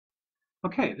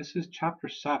Okay, this is chapter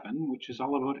 7, which is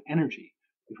all about energy.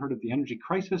 You've heard of the energy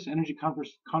crisis, energy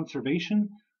conservation.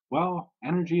 Well,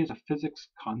 energy is a physics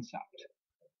concept.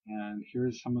 And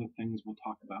here's some of the things we'll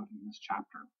talk about in this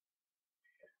chapter.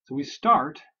 So we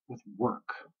start with work.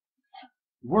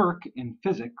 Work in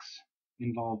physics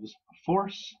involves a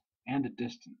force and a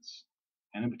distance.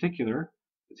 And in particular,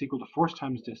 it's equal to force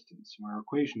times distance. So our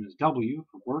equation is W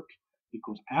for work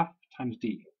equals F times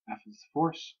D. F is the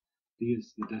force, D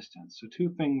is the distance. So two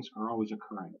things are always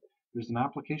occurring. There's an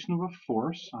application of a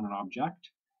force on an object,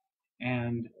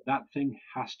 and that thing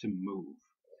has to move.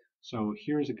 So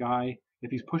here's a guy,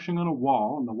 if he's pushing on a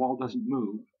wall and the wall doesn't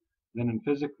move, then in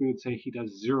physics we would say he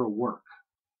does zero work.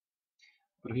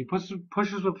 But if he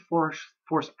pushes with force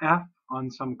F on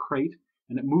some crate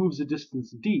and it moves a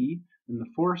distance D, then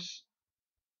the force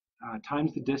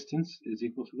times the distance is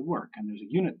equal to the work. And there's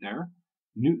a unit there.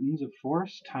 Newtons of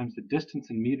force times the distance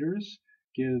in meters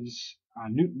gives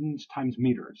newtons times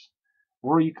meters.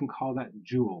 Or you can call that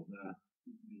joule.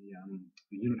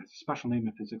 The unit has a special name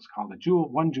in physics called a joule.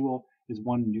 1 joule is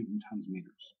 1 newton times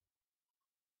meters.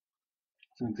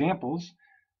 Some examples.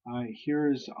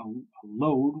 Here's a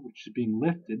load which is being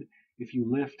lifted. If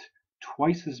you lift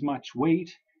twice as much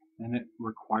weight, then it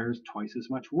requires twice as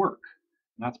much work.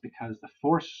 And that's because the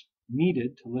force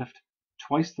needed to lift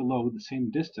twice the load the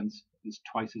same distance is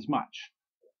twice as much.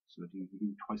 So you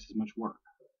do twice as much work.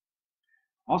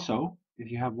 Also,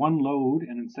 if you have one load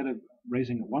and instead of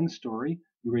raising it 1 story,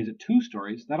 you raise it 2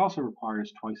 stories, that also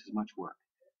requires twice as much work.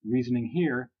 The reasoning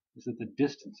here is that the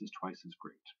distance is twice as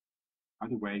great.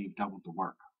 Either way, you've doubled the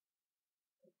work.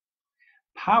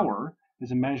 Power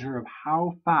is a measure of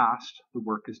how fast the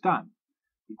work is done.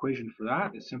 The equation for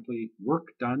that is simply work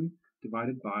done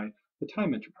divided by the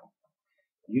time interval.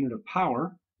 The unit of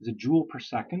power is a joule per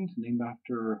second, named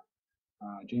after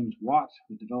James Watt,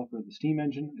 the developer of the steam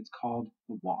engine. It's called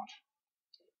the watt.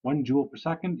 1 joule per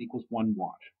second equals 1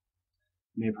 watt.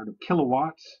 You may have heard of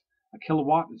kilowatts. A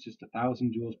kilowatt is just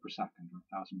 1,000 joules per second, or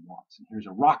 1,000 watts. And here's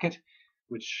a rocket,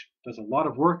 which does a lot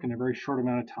of work in a very short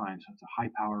amount of time, so it's a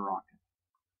high-power rocket.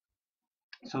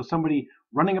 So somebody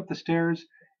running up the stairs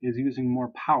is using more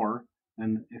power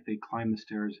than if they climb the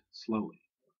stairs slowly.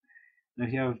 Now,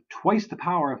 if you have twice the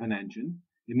power of an engine,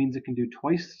 it means it can do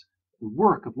twice the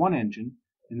work of one engine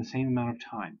in the same amount of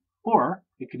time. Or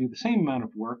it could do the same amount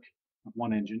of work of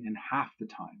one engine in half the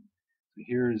time. So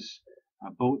here's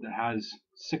a boat that has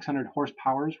 600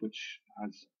 horsepowers, which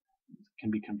can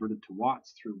be converted to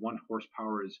watts through 1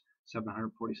 horsepower is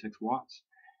 746 watts.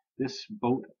 This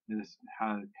boat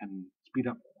can speed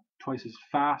up twice as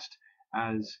fast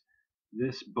as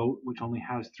this boat, which only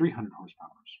has 300 horsepower.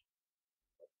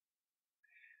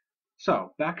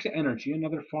 So back to energy.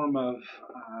 Another form of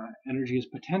energy is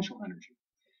potential energy.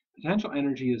 Potential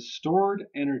energy is stored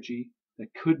energy that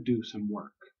could do some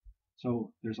work.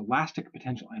 So there's elastic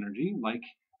potential energy, like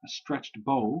a stretched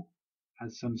bow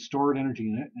has some stored energy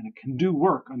in it, and it can do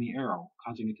work on the arrow,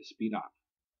 causing it to speed up.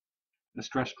 A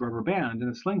stretched rubber band in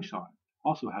a slingshot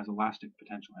also has elastic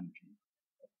potential energy.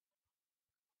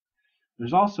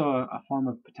 There's also a form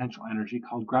of potential energy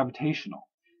called gravitational.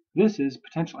 This is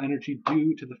potential energy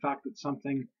due to the fact that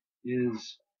something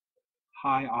is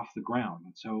high off the ground.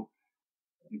 And so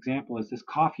an example is this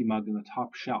coffee mug in the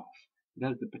top shelf. It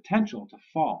has the potential to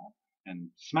fall and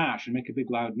smash and make a big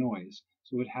loud noise,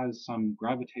 so it has some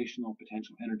gravitational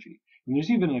potential energy. And there's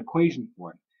even an equation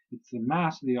for it. It's the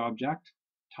mass of the object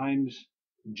times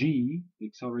g, the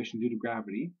acceleration due to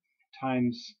gravity,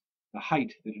 times the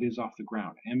height that it is off the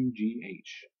ground, mgh,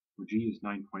 where g is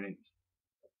 9.8.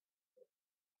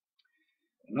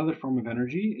 Another form of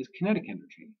energy is kinetic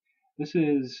energy. This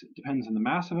depends on the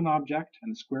mass of an object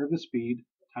and the square of the speed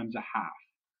times a half.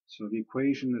 So the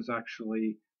equation is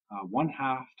actually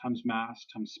 1/2 times mass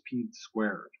times speed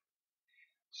squared.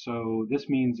 So this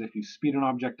means if you speed an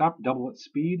object up, double its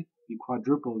speed, you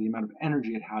quadruple the amount of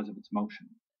energy it has of its motion.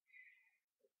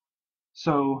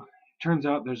 So it turns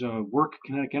out there's a work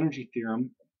kinetic energy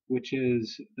theorem, which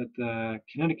is that the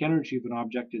kinetic energy of an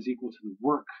object is equal to the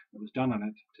work that was done on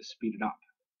it to speed it up.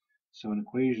 So an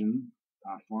equation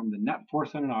formed: the net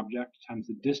force on an object times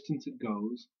the distance it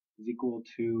goes is equal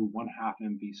to 1/2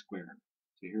 mv squared.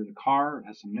 So here's a car, it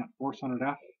has some net force on it,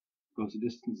 F, goes the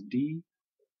distance d.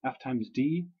 F times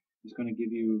d is going to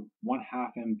give you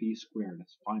 1/2 mv squared.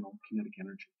 That's final kinetic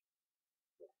energy.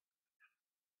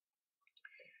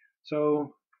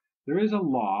 So there is a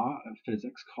law of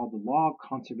physics called the law of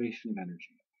conservation of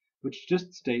energy, which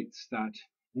just states that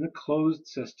in a closed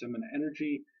system, an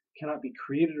energy cannot be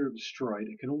created or destroyed.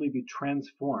 It can only be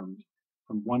transformed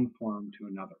from one form to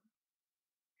another.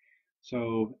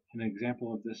 So an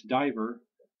example of this diver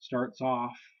starts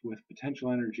off with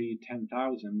potential energy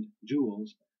 10,000 joules,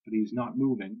 but he's not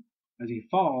moving. As he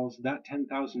falls, that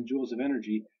 10,000 joules of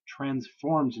energy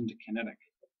transforms into kinetic.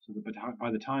 So that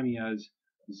by the time he has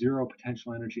zero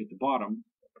potential energy at the bottom,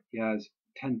 he has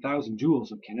 10,000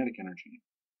 joules of kinetic energy.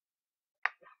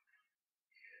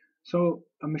 So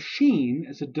a machine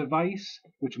is a device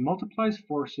which multiplies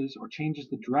forces or changes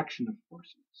the direction of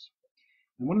forces.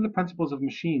 And one of the principles of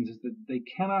machines is that they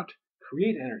cannot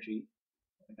create energy,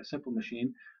 like a simple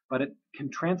machine, but it can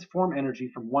transform energy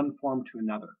from one form to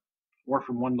another, or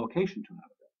from one location to another.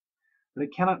 But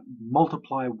it cannot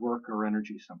multiply work or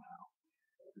energy somehow.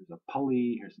 Here's a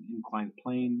pulley, here's an inclined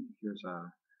plane, here's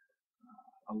a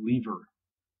lever.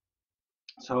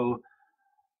 So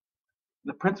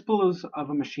the principles of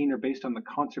a machine are based on the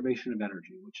conservation of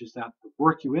energy, which is that the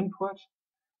work you input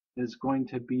is going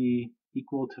to be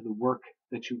equal to the work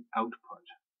that you output.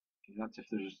 Okay, that's if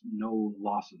there's no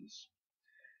losses.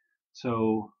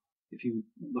 So if you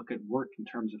look at work in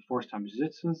terms of force times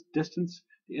distance,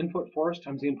 the input force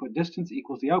times the input distance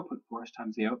equals the output force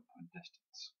times the output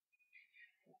distance.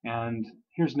 And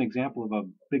here's an example of a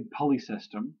big pulley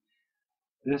system.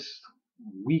 This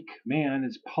weak man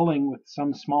is pulling with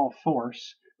some small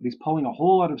force, but he's pulling a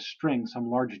whole lot of string some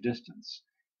large distance.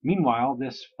 Meanwhile,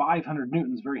 this 500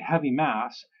 newtons very heavy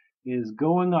mass is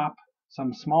going up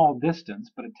some small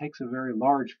distance, but it takes a very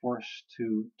large force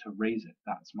to raise it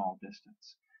that small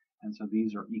distance. And so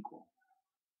these are equal.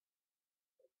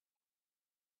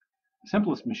 The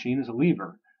simplest machine is a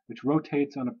lever, which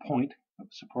rotates on a point of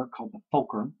support called the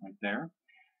fulcrum, right there.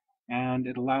 And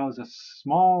it allows a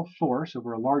small force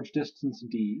over a large distance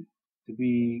d to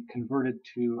be converted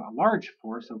to a large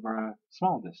force over a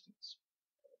small distance.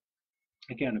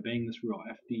 Again, obeying this rule,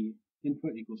 Fd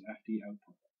input equals Fd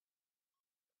output.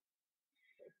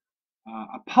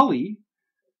 A pulley,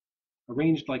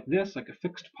 arranged like this, like a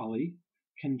fixed pulley,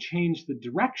 can change the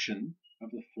direction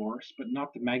of the force, but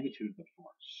not the magnitude of the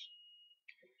force.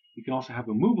 You can also have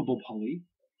a movable pulley,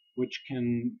 which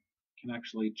can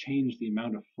actually change the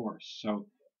amount of force. So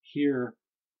here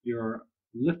you're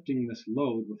lifting this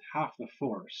load with half the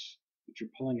force, but you're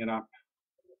pulling it up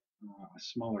a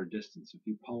smaller distance. If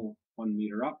you pull 1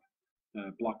 meter up,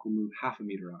 the block will move half a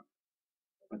meter up,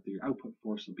 but the output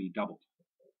force will be doubled.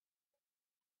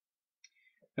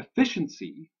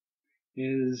 Efficiency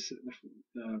is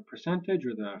the percentage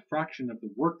or the fraction of the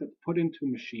work that's put into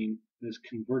a machine that is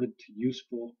converted to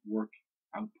useful work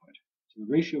output. So the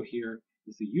ratio here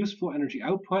is the useful energy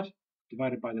output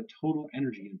divided by the total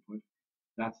energy input.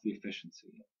 That's the efficiency.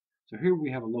 So here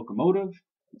we have a locomotive.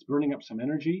 It's burning up some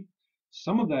energy.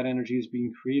 Some of that energy is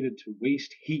being created to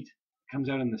waste heat. It comes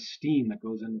out in the steam that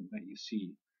goes in that you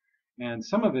see. And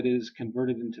some of it is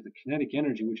converted into the kinetic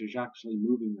energy, which is actually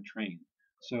moving the train.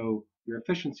 So your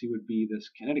efficiency would be this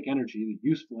kinetic energy, the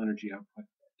useful energy output,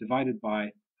 divided by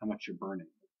how much you're burning.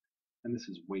 And this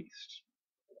is waste.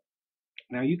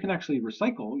 Now you can actually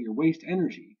recycle your waste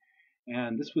energy,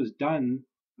 and this was done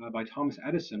by Thomas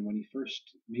Edison when he first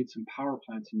made some power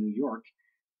plants in New York.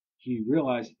 He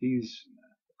realized that these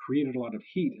created a lot of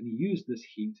heat, and he used this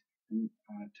heat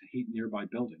to heat nearby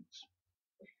buildings.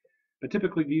 But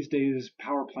typically these days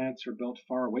power plants are built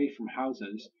far away from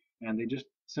houses, and they just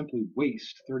simply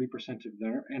waste 30% of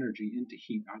their energy into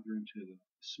heat, either into the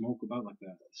smoke about like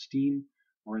the steam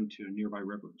or into nearby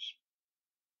rivers.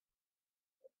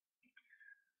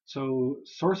 So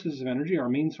sources of energy, our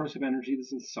main source of energy is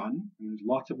the sun, and there's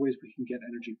lots of ways we can get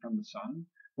energy from the sun.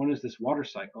 One is this water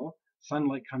cycle.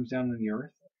 Sunlight comes down on the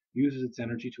earth, uses its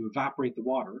energy to evaporate the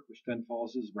water, which then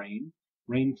falls as rain.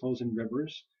 Rain flows in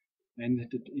rivers and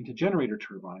into generator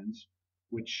turbines,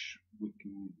 which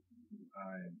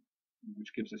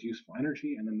gives us useful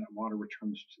energy, and then that water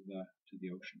returns to the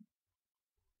ocean.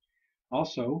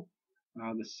 Also,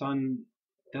 the sun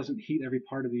doesn't heat every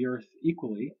part of the earth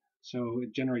equally, so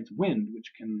it generates wind,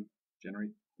 which can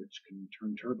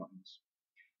turn turbines.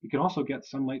 You can also get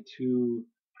sunlight to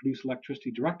produce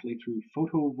electricity directly through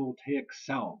photovoltaic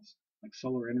cells, like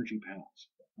solar energy panels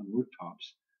on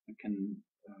rooftops, that can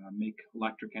make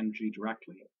electric energy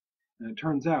directly. And it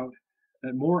turns out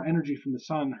that more energy from the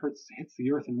sun hits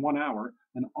the earth in 1 hour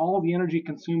than all the energy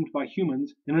consumed by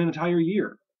humans in an entire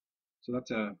year. So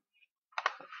that's a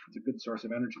good source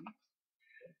of energy.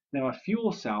 Now a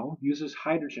fuel cell uses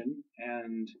hydrogen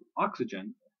and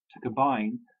oxygen to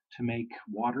combine to make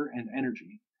water and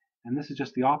energy. And this is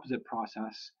just the opposite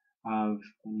process of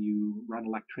when you run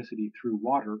electricity through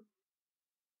water.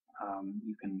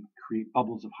 You can create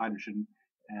bubbles of hydrogen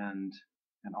and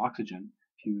oxygen.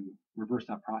 If you reverse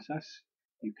that process,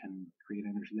 you can create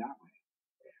energy that way.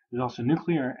 There's also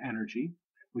nuclear energy,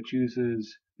 which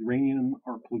uses uranium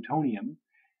or plutonium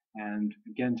and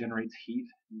again generates heat,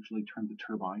 usually turns a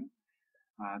turbine.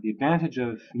 The advantage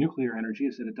of nuclear energy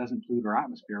is that it doesn't pollute our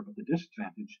atmosphere, but the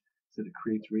disadvantage is that it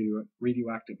creates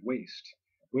radioactive waste,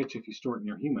 which, if you store it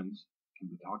near humans, can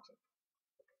be toxic.